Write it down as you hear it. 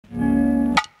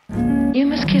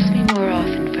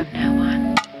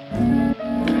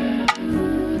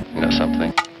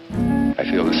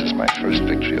my first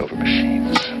victory over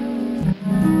machines.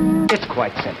 It's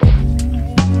quite simple.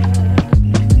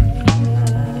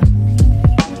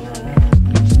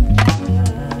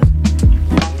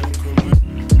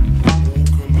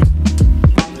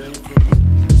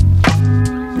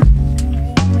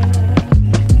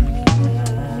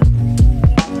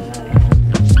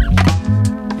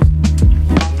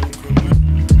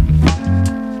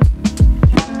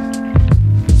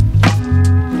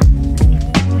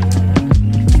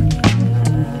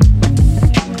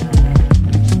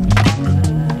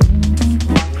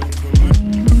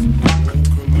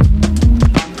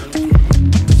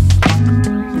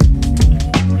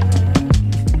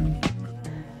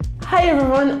 Hi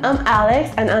everyone, I'm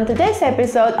Alex, and on today's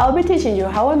episode I'll be teaching you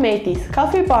how I made this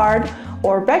coffee bar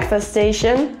or breakfast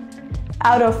station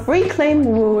out of reclaimed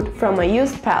wood from a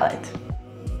used pallet.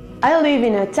 I live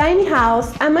in a tiny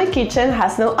house and my kitchen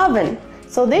has no oven,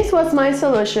 so this was my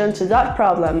solution to that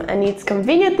problem, and it's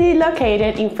conveniently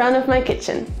located in front of my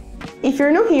kitchen. If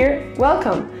you're new here,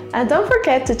 welcome, and don't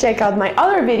forget to check out my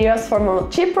other videos for more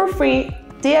cheap or free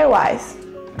DIYs.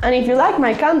 And if you like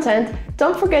my content,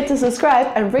 don't forget to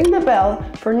subscribe and ring the bell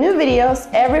for new videos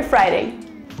every Friday.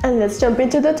 And let's jump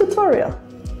into the tutorial.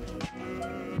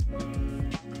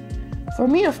 For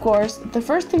me, of course, the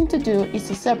first thing to do is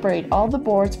to separate all the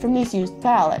boards from this used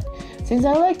pallet, since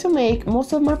I like to make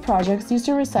most of my projects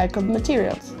using recycled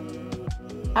materials.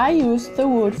 I used the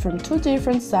wood from two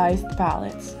different sized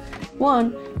pallets,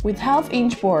 one with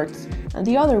half-inch boards and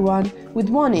the other one with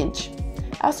 1 inch.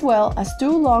 As well as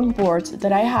two long boards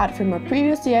that I had from a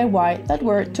previous DIY that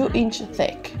were 2-inch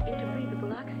thick.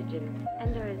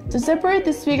 To separate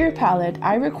this bigger pallet,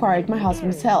 I required my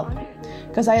husband's help,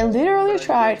 because I literally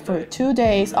tried for 2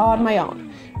 days on my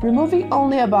own, removing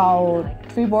only about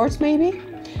 3 boards maybe,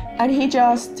 and he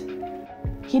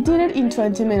did it in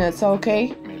 20 minutes,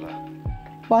 okay?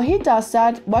 While he does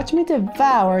that, watch me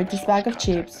devour this bag of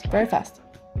chips very fast.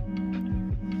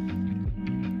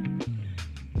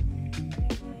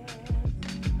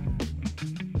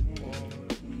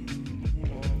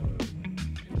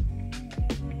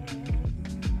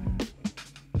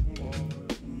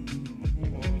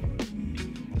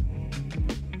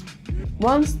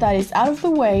 Once that is out of the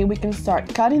way, we can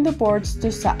start cutting the boards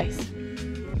to size.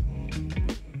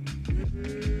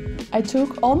 I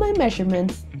took all my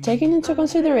measurements, taking into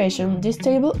consideration this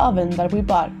table oven that we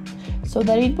bought, so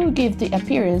that it will give the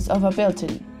appearance of a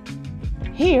built-in.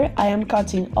 Here I am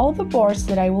cutting all the boards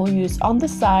that I will use on the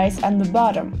sides and the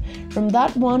bottom from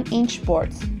that 1-inch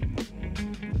boards.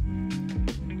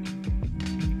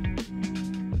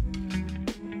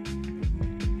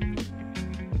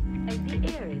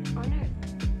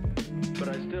 But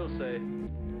I still say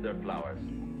they're flowers.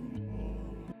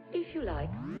 If you like.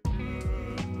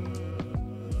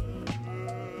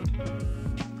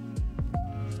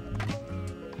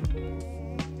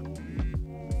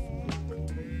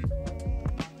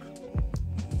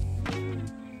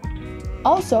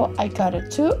 Also, I cut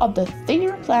 2 of the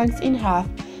thinner planks in half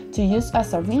to use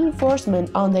as a reinforcement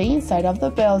on the inside of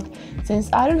the belt, since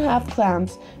I don't have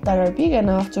clamps that are big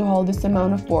enough to hold this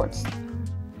amount of boards.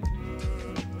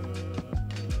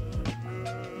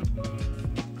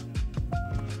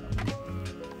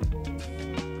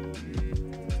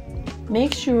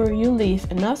 Make sure you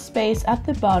leave enough space at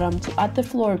the bottom to add the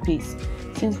floor piece,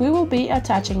 since we will be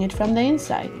attaching it from the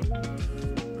inside.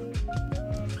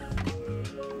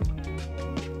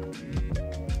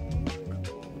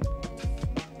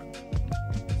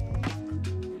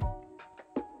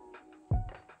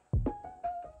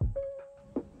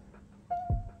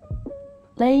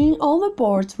 Laying all the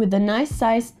boards with a nice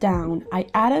size down, I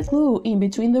added glue in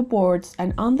between the boards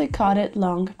and undercutted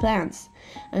long planks,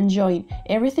 and joined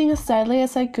everything as tightly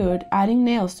as I could, adding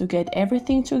nails to get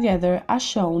everything together as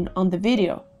shown on the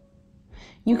video.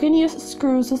 You can use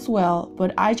screws as well,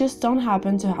 but I just don't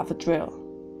happen to have a drill.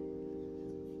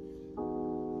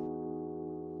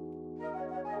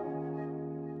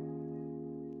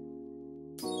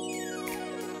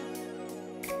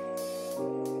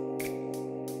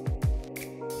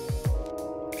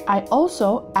 I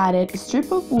also added a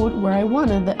strip of wood where I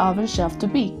wanted the oven shelf to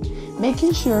be,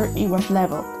 making sure it was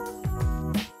level.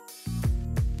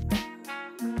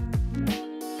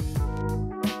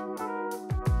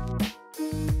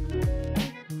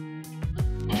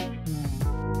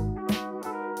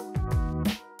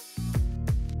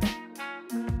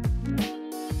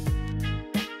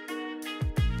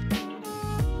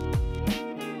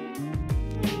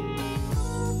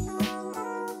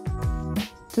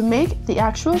 To make the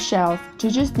actual shelf, you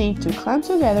just need to clamp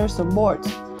together some boards.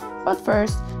 But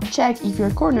first, check if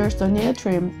your corners don't need a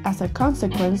trim as a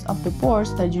consequence of the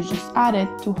boards that you just added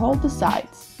to hold the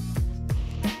sides.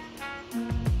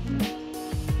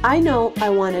 I know I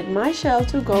wanted my shelf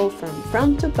to go from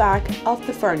front to back of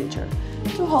the furniture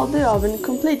to hold the oven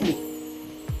completely.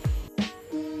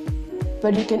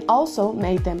 But you can also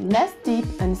make them less deep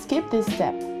and skip this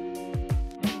step.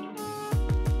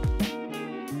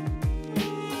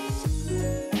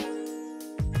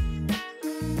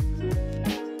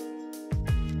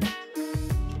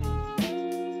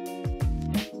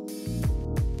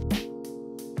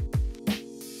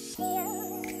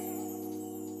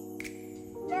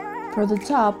 For the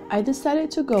top, I decided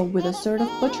to go with a sort of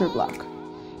butcher block,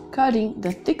 cutting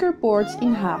the thicker boards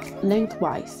in half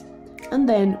lengthwise, and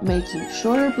then making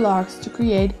shorter blocks to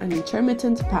create an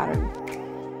intermittent pattern.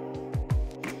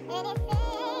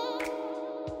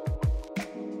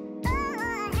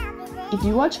 If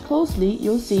you watch closely,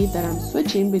 you'll see that I'm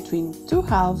switching between 2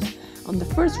 halves on the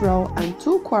first row and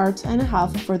 2 quarts and a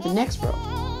half for the next row.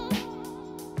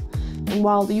 And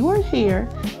while you are here,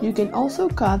 you can also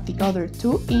cut the other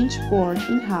 2-inch board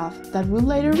in half that will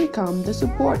later become the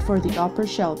support for the upper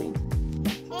shelving.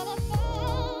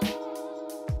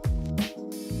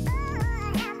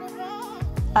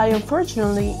 I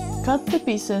unfortunately cut the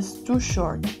pieces too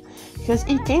short, because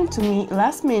it came to me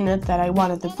last minute that I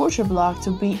wanted the butcher block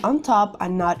to be on top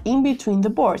and not in between the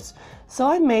boards, so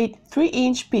I made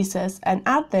 3-inch pieces and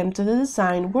add them to the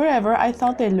design wherever I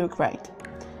thought they looked right.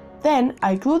 Then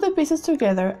I glue the pieces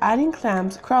together, adding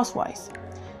clamps crosswise.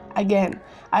 Again,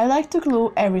 I like to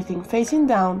glue everything facing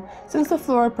down since the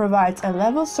floor provides a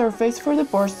level surface for the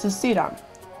boards to sit on.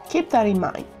 Keep that in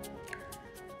mind.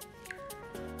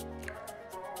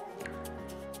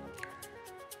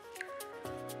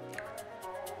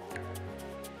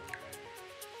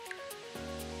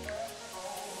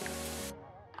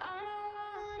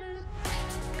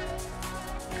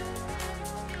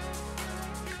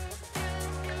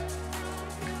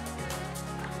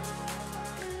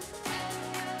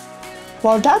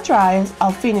 While that dries,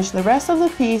 I'll finish the rest of the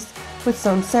piece with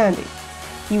some sanding.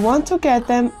 You want to get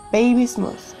them baby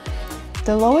smooth.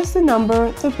 The lowest the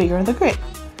number, the bigger the grip.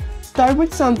 Start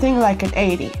with something like an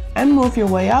 80 and move your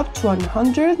way up to a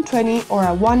 120 or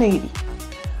a 180.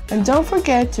 And don't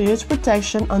forget to use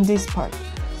protection on this part,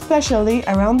 especially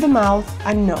around the mouth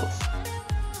and nose.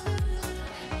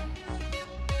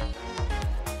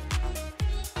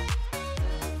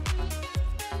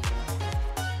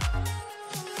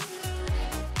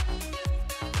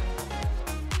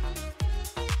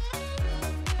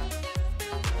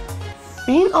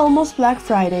 Being almost Black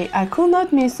Friday, I could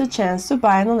not miss the chance to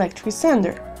buy an electric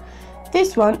sander.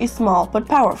 This one is small but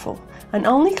powerful and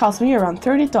only cost me around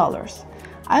 $30.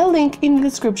 I'll link in the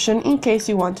description in case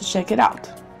you want to check it out.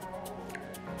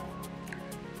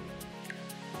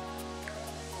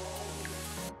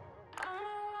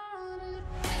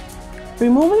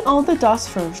 Removing all the dust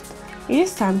first, it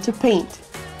is time to paint.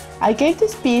 I gave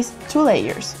this piece 2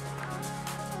 layers.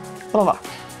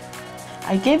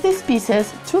 I gave these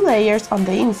pieces 2 layers on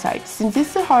the inside since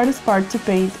it's the hardest part to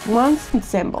paint once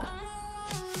assembled.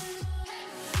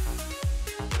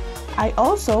 I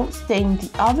also stained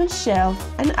the oven shelf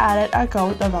and added a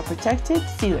coat of a protective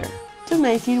sealer to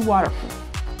make it waterproof.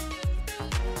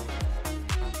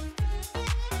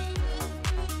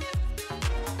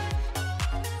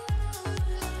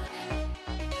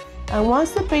 And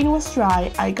once the paint was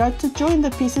dry, I got to join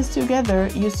the pieces together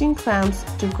using clamps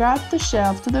to grab the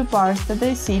shelf to the bars that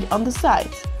they sit on the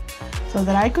sides, so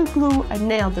that I could glue and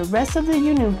nail the rest of the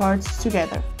union parts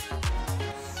together.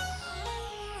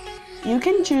 You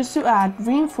can choose to add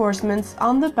reinforcements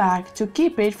on the back to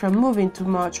keep it from moving too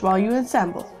much while you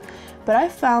assemble, but I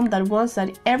found that once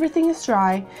that everything is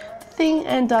dry, the thing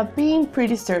ends up being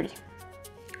pretty sturdy.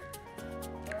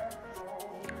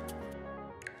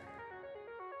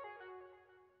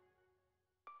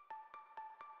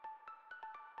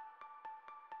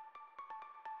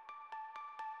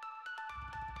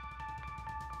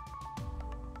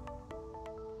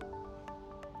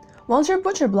 Once your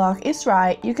butcher block is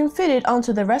dry, you can fit it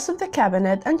onto the rest of the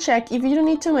cabinet and check if you don't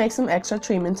need to make some extra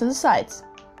trim to the sides.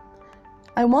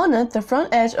 I wanted the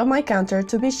front edge of my counter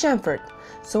to be chamfered,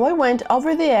 so I went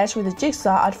over the edge with a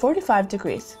jigsaw at 45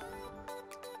 degrees.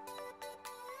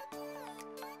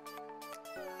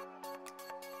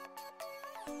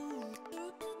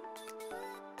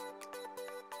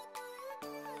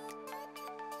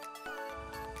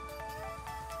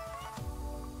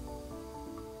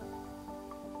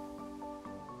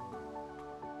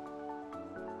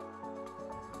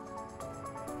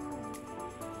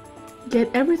 Get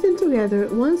everything together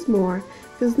once more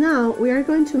because now we are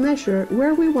going to measure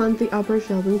where we want the upper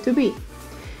shelving to be.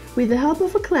 With the help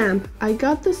of a clamp, I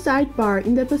got the side bar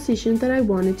in the position that I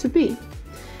wanted to be,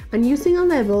 and using a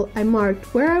level, I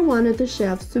marked where I wanted the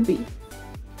shelves to be.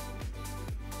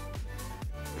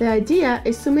 The idea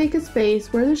is to make a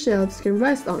space where the shelves can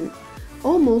rest on,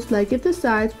 almost like if the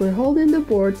sides were holding the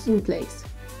boards in place.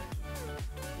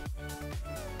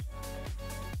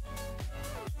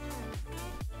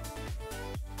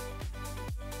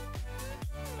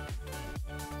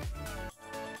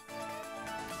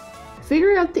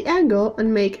 Figure out the angle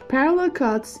and make parallel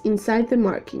cuts inside the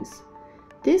markings.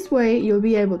 This way you'll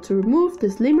be able to remove the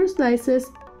slimmer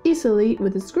slices easily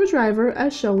with a screwdriver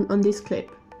as shown on this clip.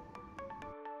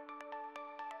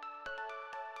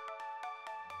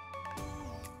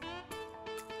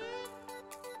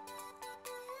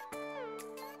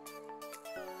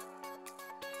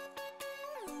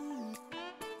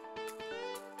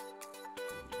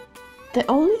 The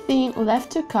only thing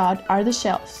left to cut are the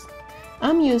shelves.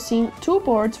 I'm using 2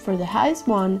 boards for the highest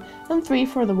one and 3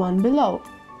 for the one below.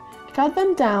 Cut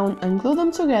them down and glue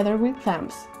them together with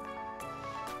clamps.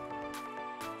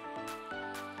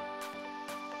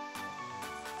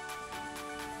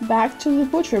 Back to the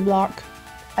butcher block.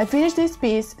 I finished this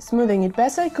piece, smoothing it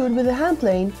best I could with a hand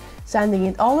plane, sanding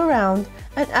it all around,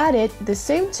 and added the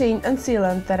same tint and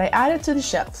sealant that I added to the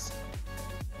shelves.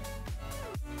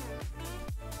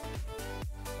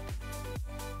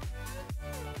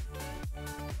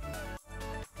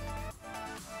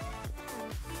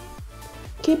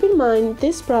 Keep in mind,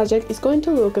 this project is going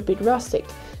to look a bit rustic,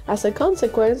 as a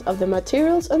consequence of the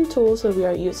materials and tools that we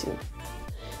are using.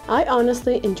 I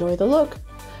honestly enjoy the look,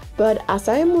 but as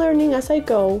I am learning as I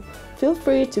go, feel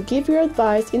free to give your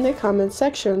advice in the comment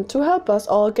section to help us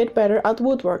all get better at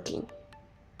woodworking.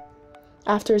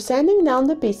 After sanding down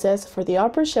the pieces for the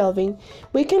upper shelving,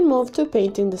 we can move to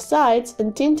painting the sides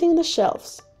and tinting the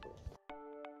shelves.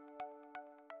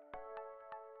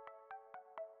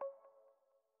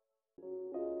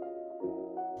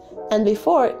 And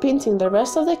before painting the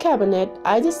rest of the cabinet,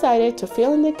 I decided to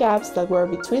fill in the gaps that were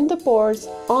between the boards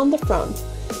on the front,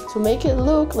 to make it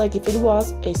look like if it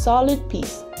was a solid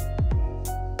piece.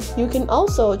 You can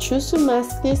also choose to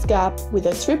mask this gap with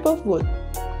a strip of wood.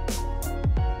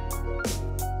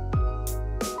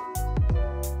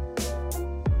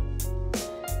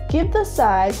 Give the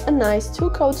sides a nice 2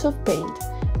 coats of paint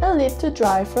and leave to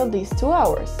dry for at least 2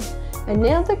 hours, and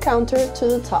nail the counter to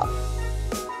the top.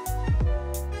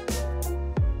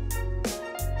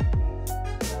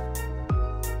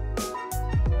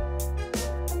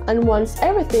 And once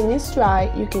everything is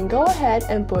dry, you can go ahead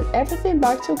and put everything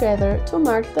back together to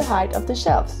mark the height of the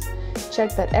shelves.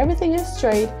 Check that everything is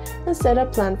straight and set a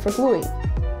plan for gluing.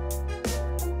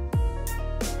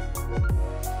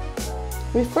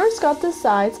 We first got the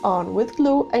sides on with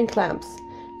glue and clamps,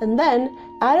 and then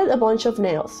added a bunch of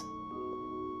nails.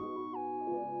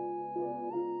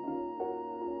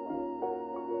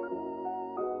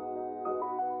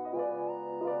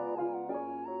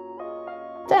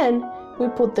 Then we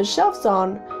put the shelves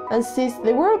on, and since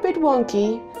they were a bit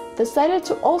wonky, decided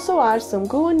to also add some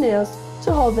glue and nails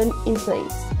to hold them in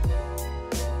place.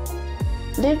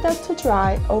 Leave that to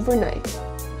dry overnight.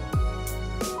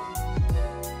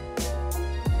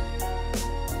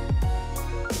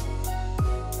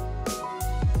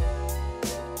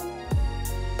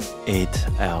 Eight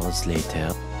hours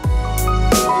later.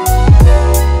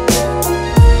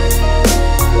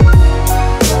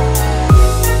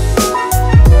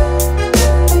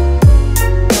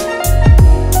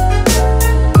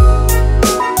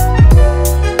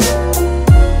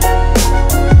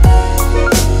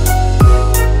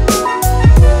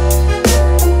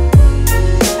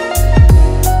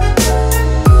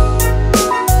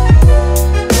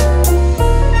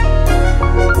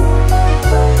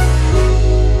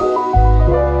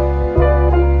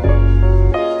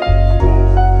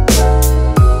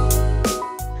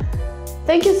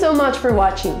 Thank you so much for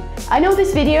watching. I know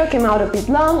this video came out a bit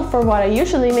long for what I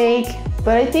usually make,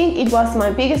 but I think it was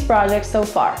my biggest project so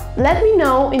far. Let me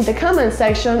know in the comment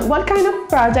section what kind of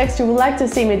projects you would like to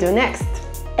see me do next.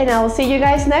 And I will see you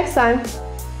guys next time.